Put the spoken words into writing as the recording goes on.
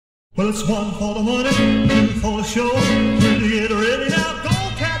Well, it's one for the money, two for the show. Three to get ready now. Go,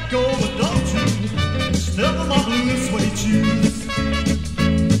 cat, go, but don't you step on my blue suede shoes.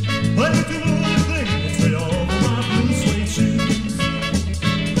 Well, you can do anything but stay off of my blue suede shoes.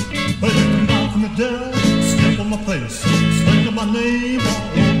 Well, you can knock me down, step on my face, slander my name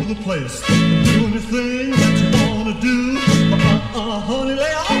all over the place. Do anything that you wanna do. Honey,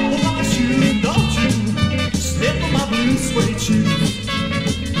 lay off of my shoes, don't you step on my blue suede shoes.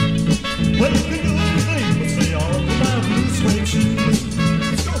 Well, you can do anything but stay off of my blue suede shoes.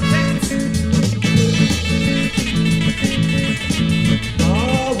 Let's go dance.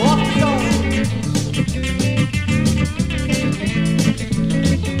 Oh, walk the yard.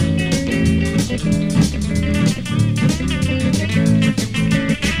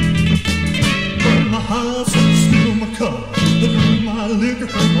 Burn my house and steal my car. Burn my liquor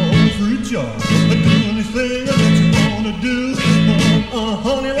from my old fruit jar. Do anything that you wanna do.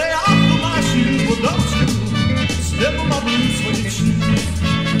 Honey, lay off of my shoes. Well, don't you step on my blue suede shoes.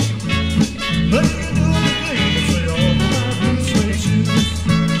 But you can do anything but stay off of my blue suede shoes.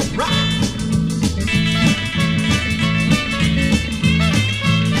 Right.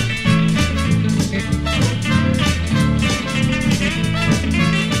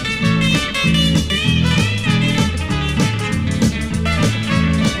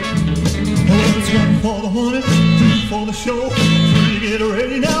 One for the money, two for the show. Three to get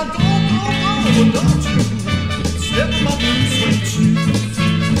ready now. Go, go, go. Well, don't you step on my blue suede shoes.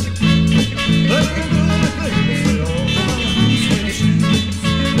 Let me do anything but stay off my blue suede shoes.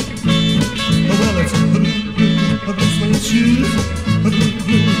 Well, it's blue suede shoes.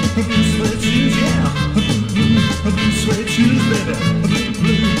 Blue suede shoes, yeah. Blue suede shoes, baby.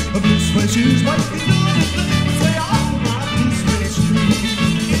 Blue suede shoes. What you can do anything but stay off my blue suede shoes.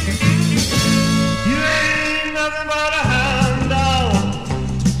 You ain't nothing but a hound dog,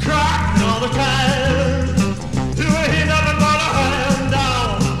 cracking all the time. You ain't nothing but a hound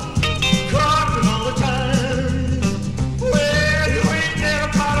dog, cracking all the time. Well, you ain't never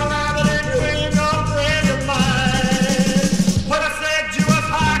caught a rabbit and you ain't no friend of mine. When I said you was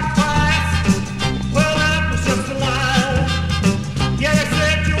high class, well, that was just a lie. Yeah, you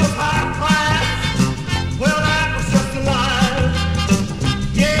said you was high class, well, that was just a lie.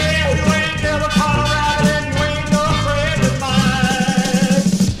 Yeah, you ain't never caught a rabbit and you ain't no friend of mine.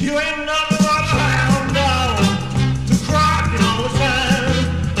 You ain't nothing but a hound dog, cracking all the time.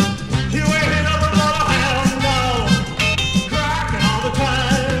 You ain't nothing but a hound dog, cracking all the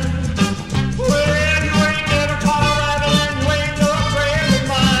time. Well, you ain't never caught a rabbit and you ain't no friend of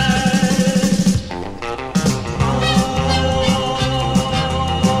mine.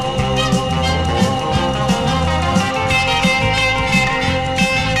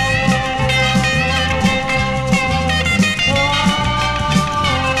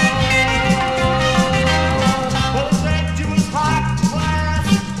 Well, I said you was high class.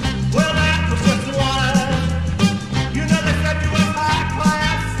 Well, that was just a lie. You know they said you was high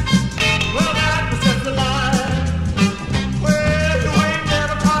class. Well, that was just a lie. Well, you ain't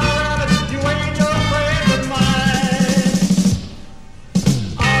never caught a rabbit. You ain't no friend of mine.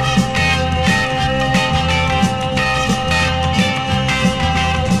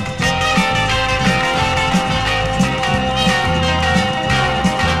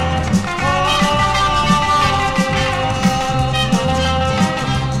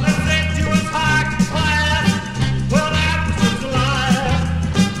 They said you was high class. Well, that was just a lie.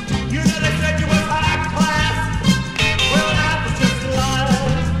 You know they said you was high class. Well, that was just a lie.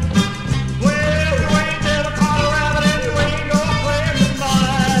 Well, you ain't never caught a rabbit and you ain't no friend of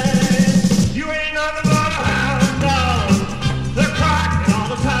mine. You ain't nothing but a hound dog, they're cracking all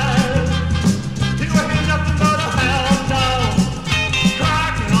the time. You ain't nothing but a hound dog,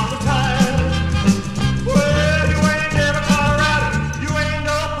 cracking all the time. Well, you ain't never caught a rabbit, you ain't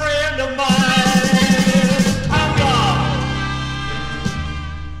no friend of mine. Hound dog.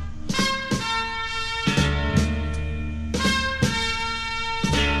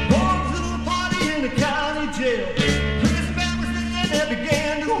 Going to the party in the county jail. Prison bell was ringing and it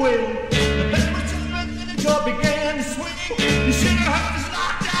began to wail. The bell was just ringing and the door began to swing. You should have heard this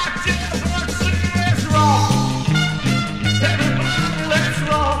knocked out jailbird singing, let's rock. Everybody, let's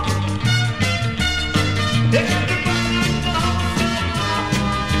rock. Everybody in the whole city rock.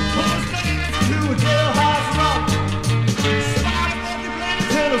 Let's dance to a jailhouse rock. Somebody maybe play the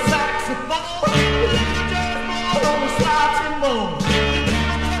tenor saxophone. Let the jazz ball on the saxophone.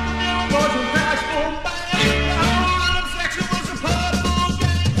 Boys and crash boom bang.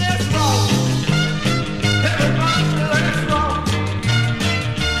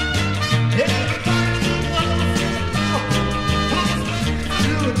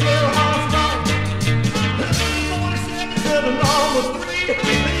 number 3. They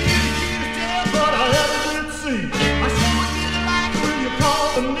used to but I never did see. I sure did like when you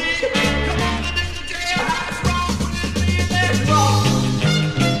called me. Come on to the jailhouse rock with me, let's rock.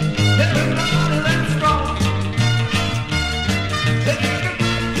 Everybody, let's rock.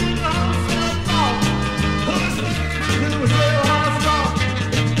 Everybody to the house, let's rock. Who's to a jailhouse rock?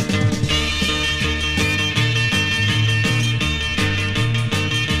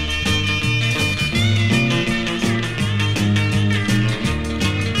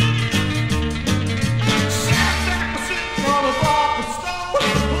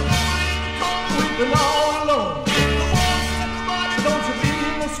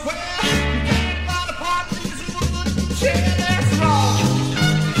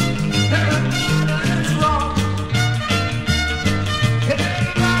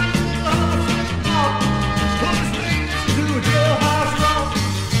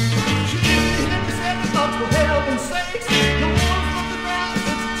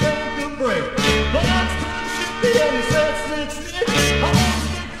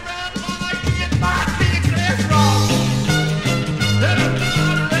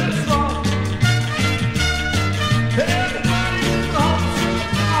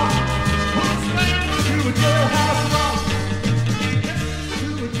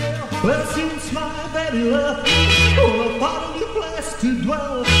 Well, since my daddy left, oh, I found a new place to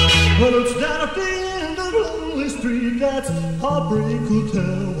dwell. Well, it's down at the end of Lonely Street, that's Heartbreak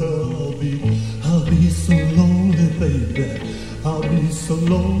Hotel. Well, I'll be so lonely, baby. I'll be so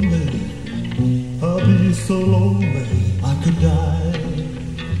lonely. I'll be so lonely, I could die.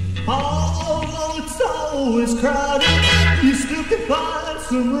 Although it's always crowded, you still can find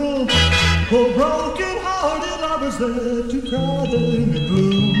some room for broken-hearted lovers there to cry in the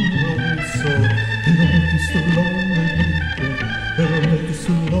gloom. So it'll make you so lonely, it'll make you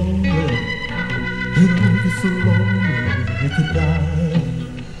so lonely, it'll make you so lonely you could die.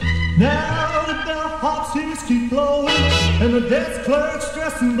 Now the bellhop's tears keep blowing and the desk clerk's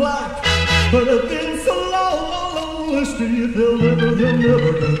dressed in black, but it's been so long on Lonely Street they'll never get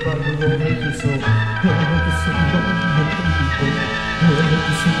back. It'll make you so, it'll make you so lonely, it'll make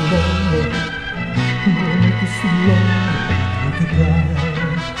you so lonely, it'll make you so lonely you could die.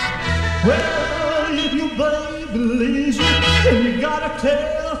 Well, if your baby leaves you and you got a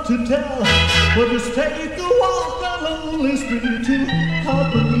tale to tell, well, just take a walk down Lonely Street to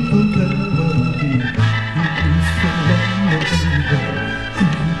Heartbreak Hotel. Well, you'd be so lonely,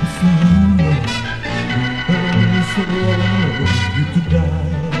 you'd be so lonely, you'd be so lonely you could die.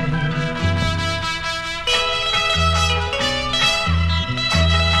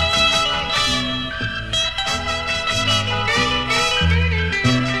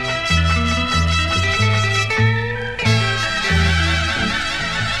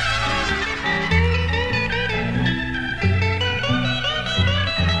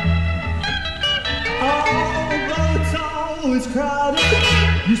 Crowded,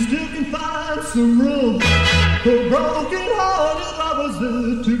 you still can find some room for broken-hearted lovers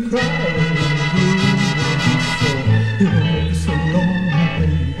there to cry. So it'll make you so lonely,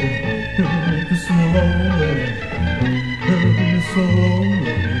 baby. It'll make you so lonely. It'll make you so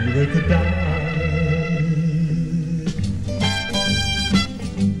lonely they could die.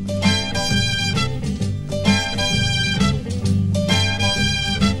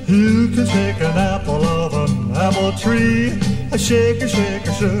 You can take an apple of an apple tree, a shaker,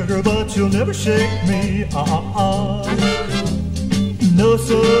 shaker, sugar, but you'll never shake me. No,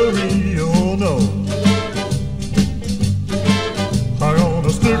 sorry, oh no. I'm gonna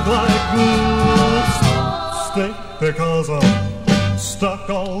stick like glue, stick because I'm stuck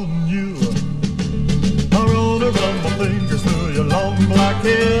on you. I'm gonna run my fingers through your long black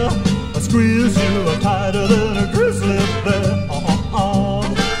hair, I squeeze you tighter than a grizzly bear.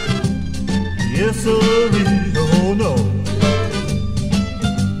 Yes, sorry, oh no.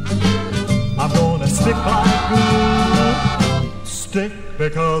 I'm gonna stick like glue, stick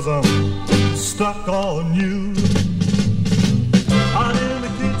because I'm stuck on you. Out in the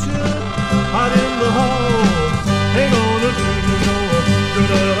kitchen, out in the hall, ain't gonna do you no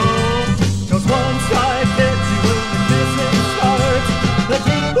good at all. 'Cause once I get you when the kissing starts, the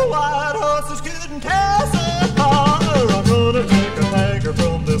two white horses couldn't tear us apart. I'm gonna take a tiger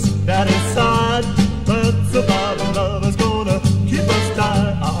from this daddy's side, that's about love is gonna keep us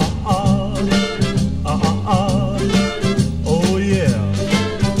tied. Oh yeah.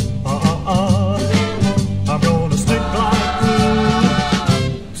 I'm gonna stick like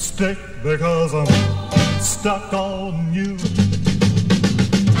glue, stick because I'm stuck on you.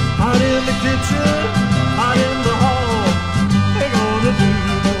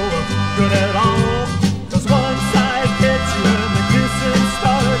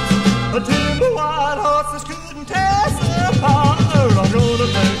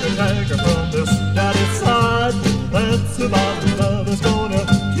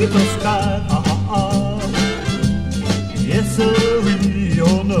 you must die. Yes, sir,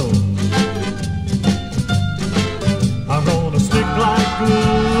 oh no. I'm gonna stick like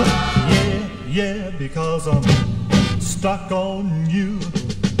glue, yeah, because I'm stuck on you.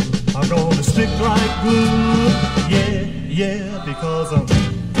 I'm gonna stick like glue, yeah, because I'm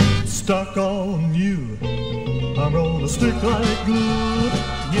stuck on you. I'm gonna stick like glue,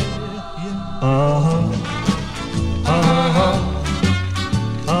 yeah.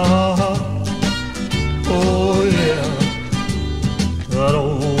 Oh yeah. I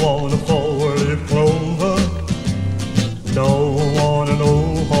don't want a four-leaf clover, don't want an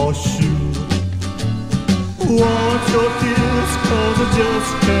old horseshoe. Want your kiss, 'cause I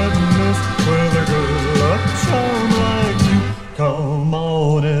just can't miss with a good luck charm like you. Come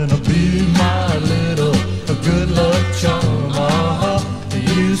on and be my little good luck charm.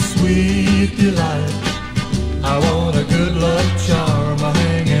 You sweet delight. I want a good luck charm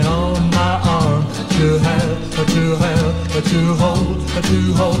hanging on my arm to have, to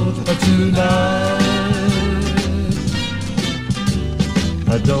hold tonight. I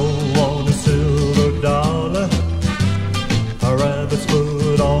don't want a silver dollar, a rabbit's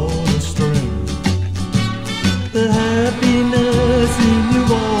foot on a string. The happiness in your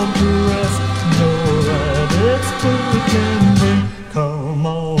warm caress, no rabbit's foot can bring. Come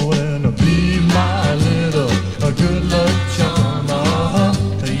on and be my little good luck charm.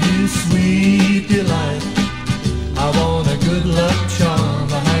 You sweet delight. I want a good luck charm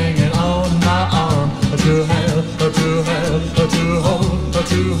hanging on my arm to have, to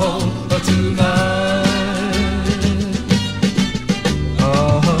hold tonight.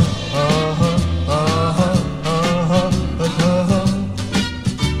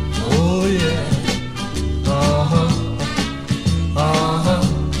 Oh yeah.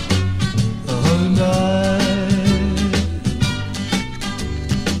 Night.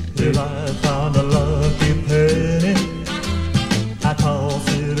 If I found a lucky penny, I toss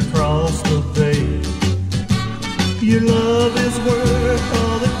it across the bay. Your love is worth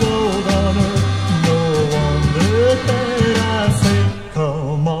all the gold on earth. No wonder that I say,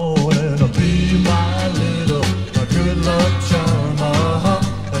 come on and be my little good luck charm.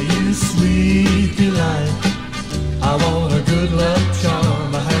 You sweet delight. I want a good luck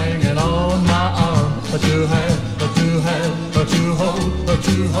charm hanging on my arm to have, to hold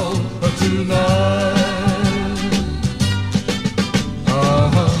tonight.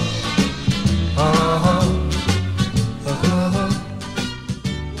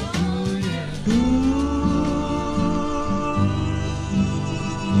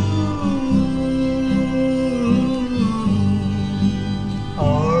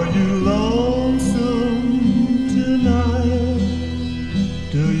 Are you lonesome tonight?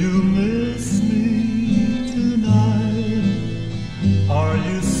 Do you miss me tonight? Are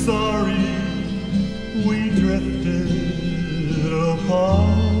you sorry we drifted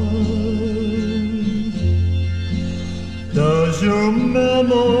apart? Does your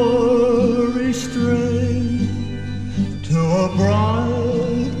memory stray to a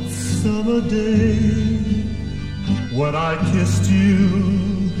bright summer day when I kissed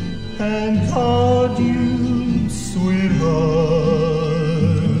you and called you sweetheart?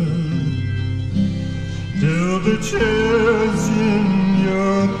 Do the chairs in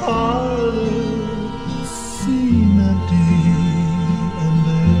your parlor seem empty and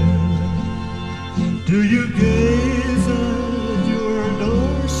bare? Do you gaze at your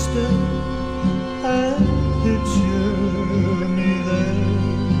doorstep and picture me there?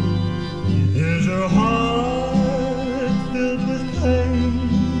 Is your heart filled with pain?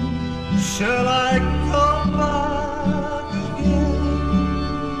 Shall I come back again?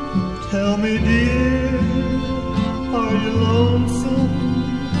 Tell me, dear, are you lonesome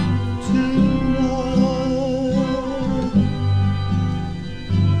tonight?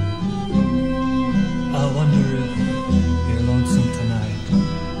 I wonder if you're lonesome tonight.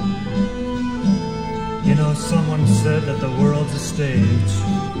 You know, someone said that the world's a stage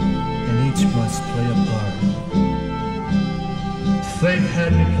and each must play a part. Fate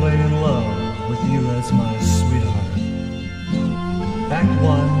had me playing love with you as my sweetheart. Act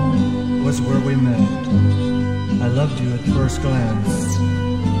one was where we met. I loved you at first glance.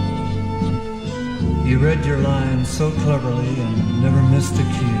 You read your lines so cleverly and never missed a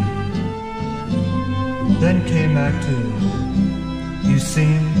cue. Then came Act two. You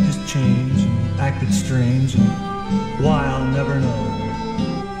seemed to change and acted strange, and why I'll never know.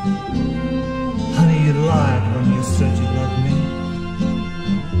 Honey, you lied when you said you loved me,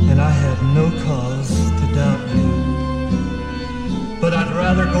 and I had no cause to doubt you. But I'd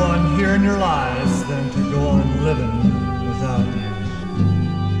rather go on hearing your lies than to go on living without you.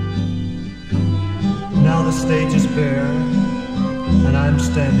 the stage is bare, and I'm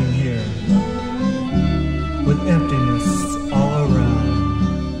standing here with emptiness all around.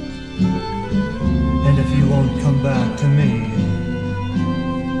 And if you won't come back to me,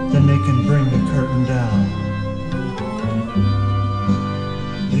 then they can bring the curtain down.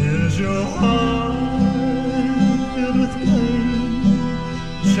 Is your heart filled with pain?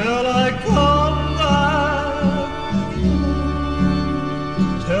 Shall I come back?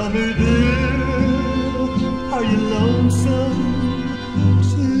 Tell me, dear, are you lonesome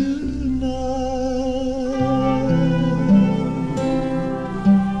tonight?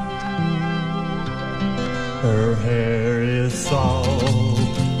 Her hair is soft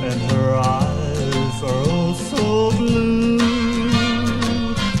and her eyes are oh so blue.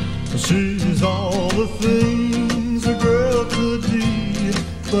 She's all the things a girl could be,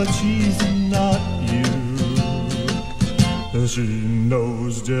 but she's not you. She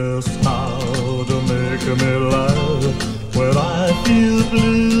knows just how to make me laugh when I feel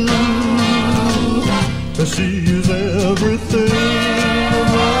blue. She's everything a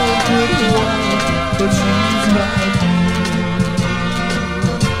man could want, but she's not you.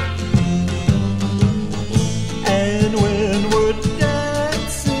 And when we're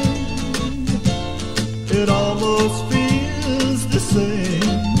dancing, it almost feels the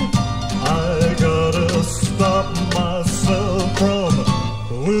same. I gotta stop myself from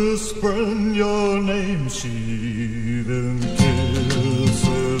whispering your name. She then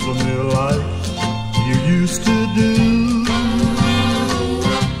kisses me like you used to do,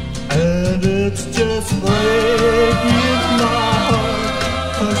 and it's just breaking my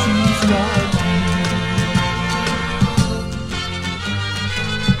heart, 'cause she's not you.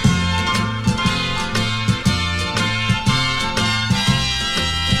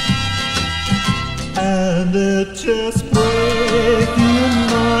 And it just breaking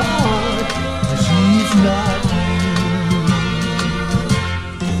my heart, 'cause she's not you.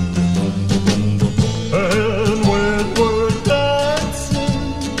 And when we're dancing,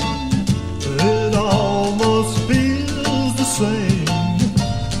 it almost feels the same.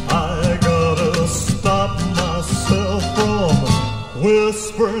 I gotta stop myself from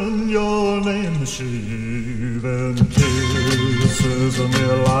whispering your name. She then kisses me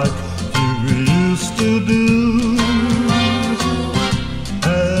like you used to do,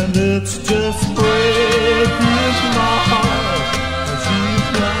 and it's just breaking my heart, 'cause she's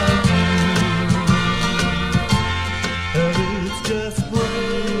not you. And it's just breaking.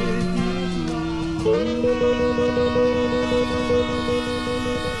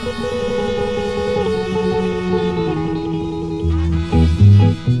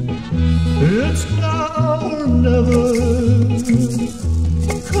 It's now or never.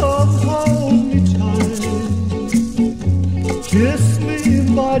 Come hold me tight, kiss me,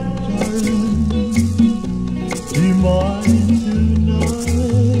 my darling, be mine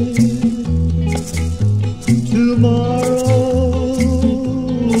tonight. Tomorrow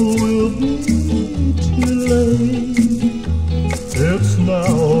will be too late. It's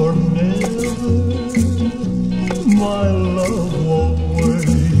now or never. My love won't wait.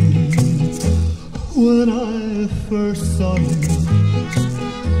 When I first saw you,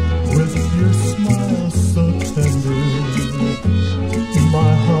 with your smile so tender,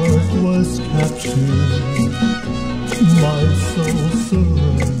 my heart was captured, my soul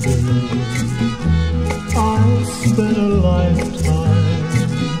surrendered. I spent a lifetime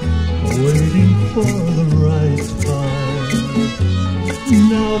waiting for the right time.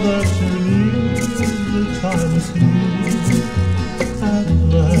 Now that you're near, the time is here at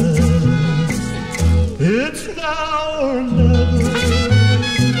last. It's now or never.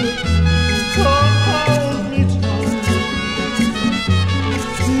 Come hold me tight,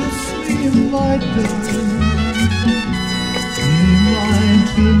 kiss me, my darling, be mine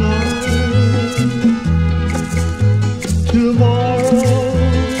tonight. Tomorrow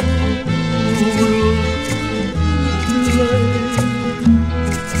will be too late.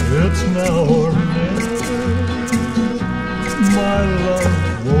 It's now or never. My love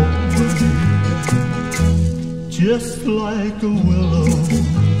won't wait. Just like a willow,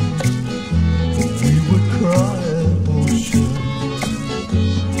 we would cry an ocean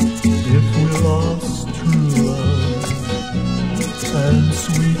if we lost true love and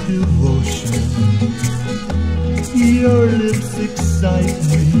sweet devotion. Your lips excite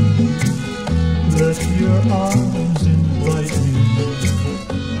me, let your arms invite me.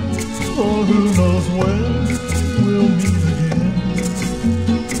 Oh, who knows when we'll meet again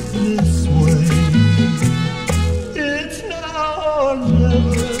this way. It's now or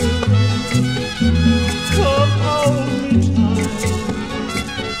never. Come hold me tight,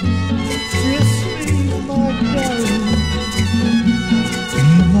 kiss me, my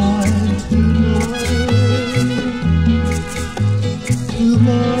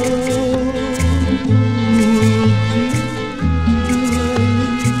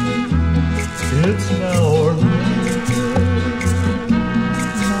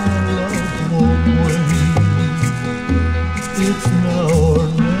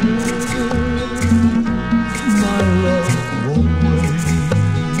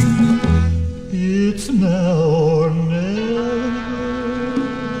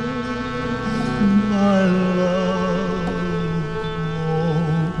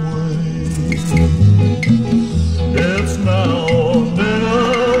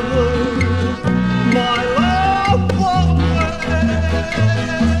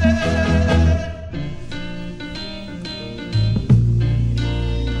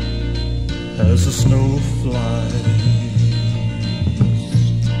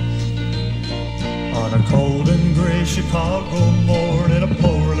gray Chicago morning, a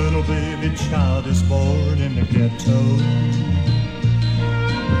poor little baby child is born in the ghetto.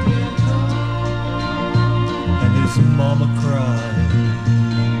 And his mama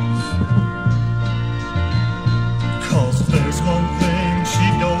cries, 'cause there's one thing she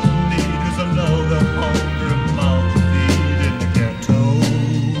don't need is another hungry mouth to feed in the ghetto.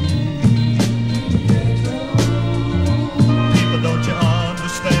 People, don't you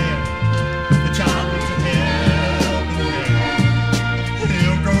understand? The child needs a helping hand.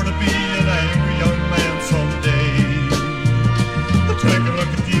 He'll grow to be an angry young man someday. Take a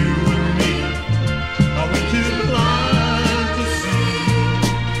look at you and me. Are we too blind to see?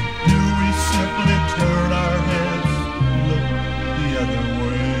 Do we simply turn our heads and look the other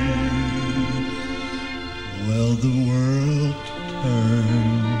way? Well, the world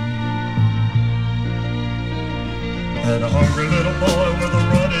turned, and a hungry little boy with a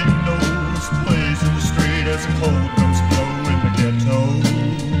running nose plays in the street as the cold winds blow in the ghetto.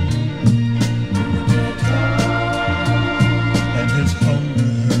 And his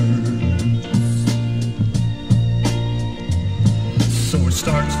hunger hurts, so he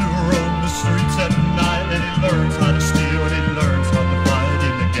starts to roam the streets at night, and he learns how to steal and he learns how to fight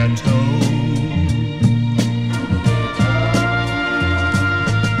in the ghetto.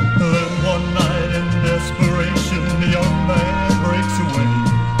 Then one night in desperation, the young man breaks away.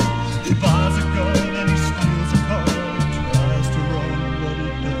 He buys a gun and he steals a car, tries to run but he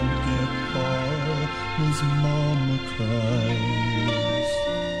don't get far. His mama cries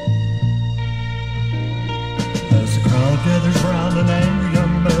as the crowd gathers round an angry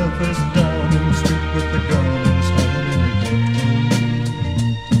young man face down in the street with the gun in his hand in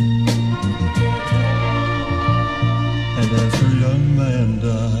the ghetto. And as her young man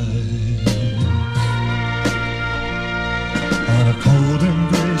dies on a cold and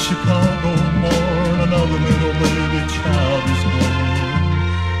gray Chicago morn, another little baby child is born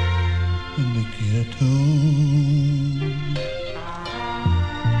in the ghetto.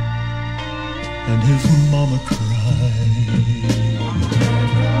 And his mama cries